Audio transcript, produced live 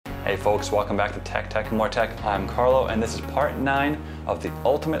Hey folks, welcome back to Tech, and More Tech. I'm Carlo, and this is part 9 of the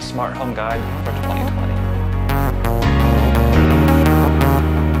Ultimate Smart Home Guide for 2020.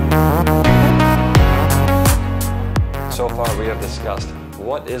 So far we have discussed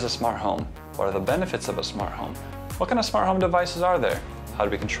what is a smart home, what are the benefits of a smart home, what kind of smart home devices are there, how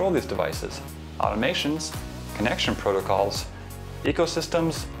do we control these devices, automations, connection protocols,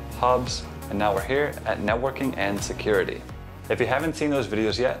 ecosystems, hubs, and now we're here at networking and security. If you haven't seen those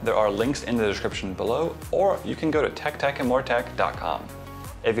videos yet, there are links in the description below, or you can go to techandmoretech.com.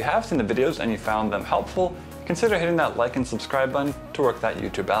 If you have seen the videos and you found them helpful, consider hitting that like and subscribe button to work that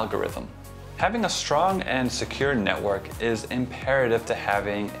YouTube algorithm. Having a strong and secure network is imperative to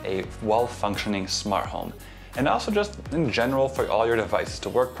having a well-functioning smart home, and also just in general for all your devices to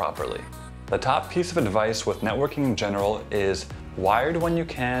work properly. The top piece of advice with networking in general is wired when you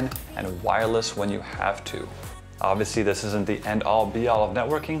can and wireless when you have to. Obviously, this isn't the end-all be-all of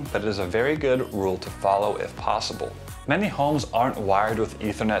networking, but it is a very good rule to follow if possible. Many homes aren't wired with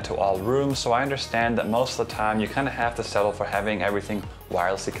Ethernet to all rooms, so I understand that most of the time you kind of have to settle for having everything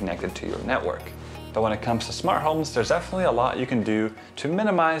wirelessly connected to your network. But when it comes to smart homes, there's definitely a lot you can do to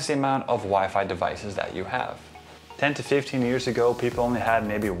minimize the amount of Wi-Fi devices that you have. 10 to 15 years ago, people only had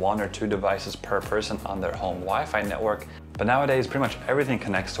maybe 1 or 2 devices per person on their home Wi-Fi network, but nowadays pretty much everything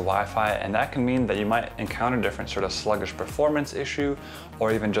connects to Wi-Fi, and that can mean that you might encounter different sort of sluggish performance issue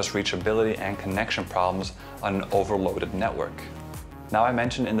or even just reachability and connection problems on an overloaded network. Now, I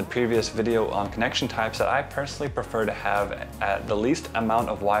mentioned in the previous video on connection types that I personally prefer to have at the least amount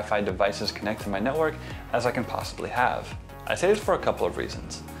of Wi-Fi devices connected to my network as I can possibly have. I say this for a couple of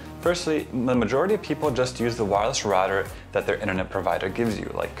reasons. Firstly, the majority of people just use the wireless router that their internet provider gives you,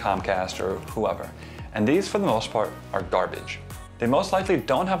 like Comcast or whoever. And these, for the most part, are garbage. They most likely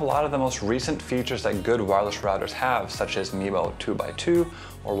don't have a lot of the most recent features that good wireless routers have, such as MIMO 2x2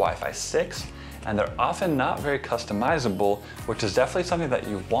 or Wi-Fi 6, and they're often not very customizable, which is definitely something that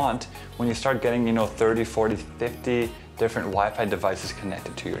you want when you start getting, 30, 40, 50 different Wi-Fi devices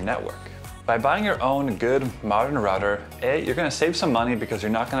connected to your network. By buying your own good modern router, you're going to save some money because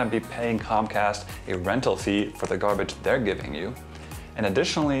you're not going to be paying Comcast a rental fee for the garbage they're giving you. And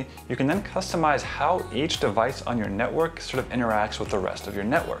additionally, you can then customize how each device on your network sort of interacts with the rest of your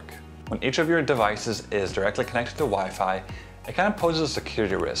network. When each of your devices is directly connected to Wi-Fi, it kind of poses a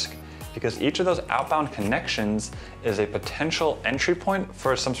security risk because each of those outbound connections is a potential entry point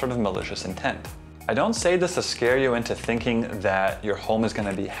for some sort of malicious intent. I don't say this to scare you into thinking that your home is going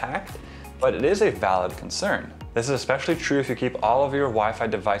to be hacked, but it is a valid concern. This is especially true if you keep all of your Wi-Fi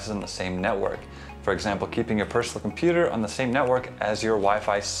devices on the same network. For example, keeping your personal computer on the same network as your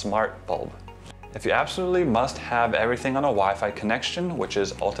Wi-Fi smart bulb. If you absolutely must have everything on a Wi-Fi connection, which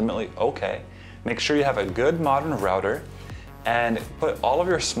is ultimately okay, make sure you have a good modern router and put all of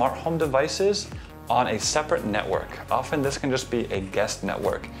your smart home devices on a separate network. Often this can just be a guest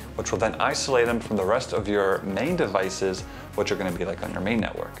network, which will then isolate them from the rest of your main devices, which are going to be like on your main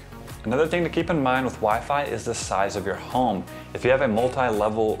network. Another thing to keep in mind with Wi-Fi is the size of your home. If you have a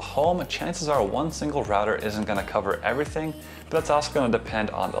multi-level home, chances are one single router isn't going to cover everything, but that's also going to depend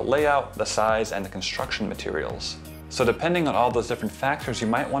on the layout, the size, and the construction materials. So depending on all those different factors, you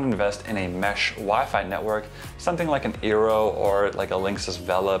might want to invest in a mesh Wi-Fi network, something like an Eero or like a Linksys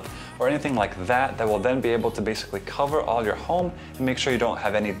Velop or anything like that will then be able to basically cover all your home and make sure you don't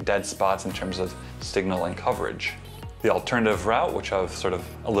have any dead spots in terms of signal and coverage. The alternative route, which I've sort of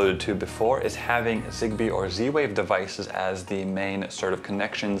alluded to before, is having Zigbee or Z-Wave devices as the main sort of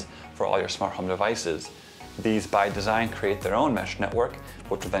connections for all your smart home devices. These, by design, create their own mesh network,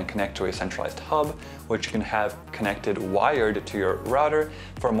 which will then connect to a centralized hub, which you can have connected wired to your router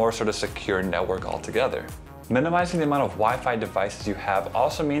for a more sort of secure network altogether. Minimizing the amount of Wi-Fi devices you have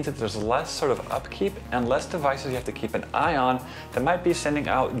also means that there's less sort of upkeep and less devices you have to keep an eye on that might be sending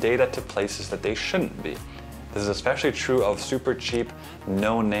out data to places that they shouldn't be. This is especially true of super cheap,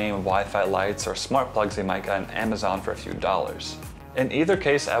 no-name Wi-Fi lights or smart plugs you might get on Amazon for a few dollars. In either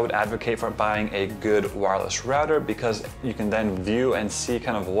case, I would advocate for buying a good wireless router because you can then view and see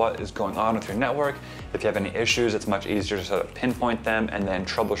kind of what is going on with your network. If you have any issues, it's much easier to sort of pinpoint them and then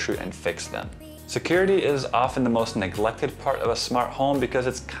troubleshoot and fix them. Security is often the most neglected part of a smart home because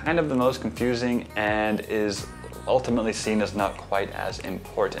it's kind of the most confusing and is ultimately seen as not quite as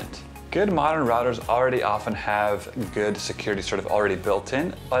important. Good modern routers already often have good security sort of already built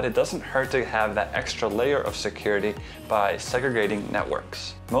in, but it doesn't hurt to have that extra layer of security by segregating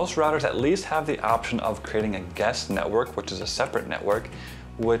networks. Most routers at least have the option of creating a guest network, which is a separate network,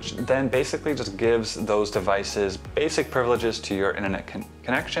 which then basically just gives those devices basic privileges to your internet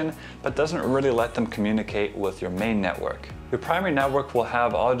connection, but doesn't really let them communicate with your main network. Your primary network will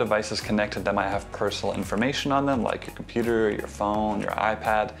have all the devices connected that might have personal information on them, like your computer, your phone, your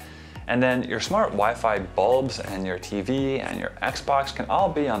iPad. And then your smart Wi-Fi bulbs and your TV and your Xbox can all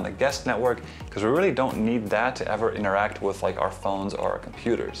be on the guest network because we really don't need that to ever interact with like our phones or our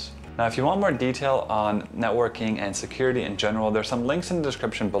computers. Now, if you want more detail on networking and security in general, there's some links in the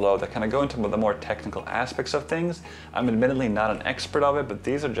description below that kind of go into the more technical aspects of things. I'm admittedly not an expert of it, but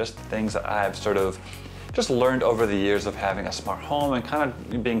these are just things that I've sort of just learned over the years of having a smart home and kind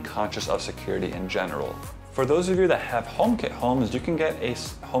of being conscious of security in general. For those of you that have HomeKit homes, you can get a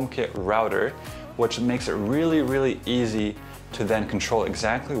HomeKit router, which makes it really easy to then control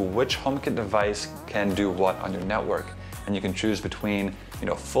exactly which HomeKit device can do what on your network. And you can choose between,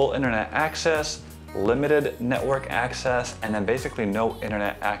 full internet access, limited network access, and then basically no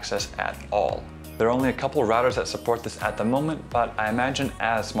internet access at all. There are only a couple routers that support this at the moment, but I imagine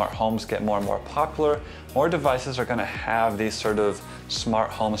as smart homes get more and more popular, more devices are going to have these sort of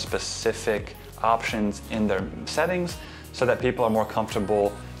smart home specific options in their settings so that people are more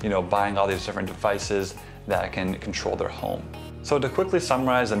comfortable, buying all these different devices that can control their home. So to quickly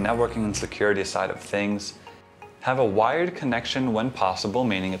summarize the networking and security side of things, have a wired connection when possible,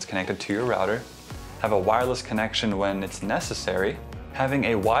 meaning it's connected to your router. Have a wireless connection when it's necessary. Having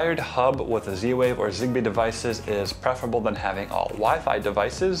a wired hub with a Z-Wave or Zigbee devices is preferable than having all Wi-Fi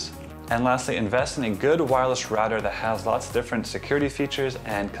devices. And lastly, invest in a good wireless router that has lots of different security features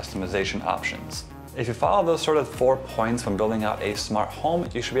and customization options. If you follow those sort of 4 points when building out a smart home,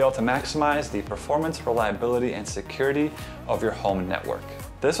 you should be able to maximize the performance, reliability, and security of your home network.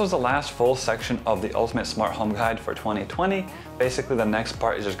 This was the last full section of the Ultimate Smart Home Guide for 2020. Basically, the next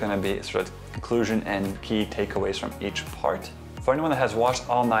part is just going to be sort of conclusion and key takeaways from each part. For anyone that has watched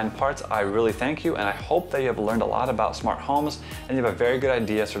all 9 parts, I really thank you, and I hope that you have learned a lot about smart homes and you have a very good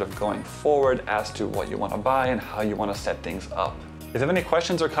idea sort of going forward as to what you want to buy and how you want to set things up. If you have any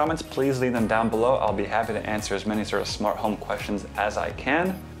questions or comments, please leave them down below. I'll be happy to answer as many sort of smart home questions as I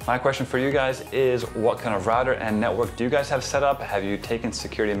can. My question for you guys is, what kind of router and network do you guys have set up? Have you taken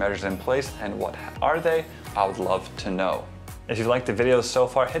security measures in place, and what are they? I would love to know. If you liked the videos so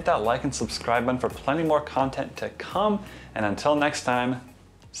far, hit that like and subscribe button for plenty more content to come. And until next time,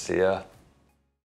 see ya.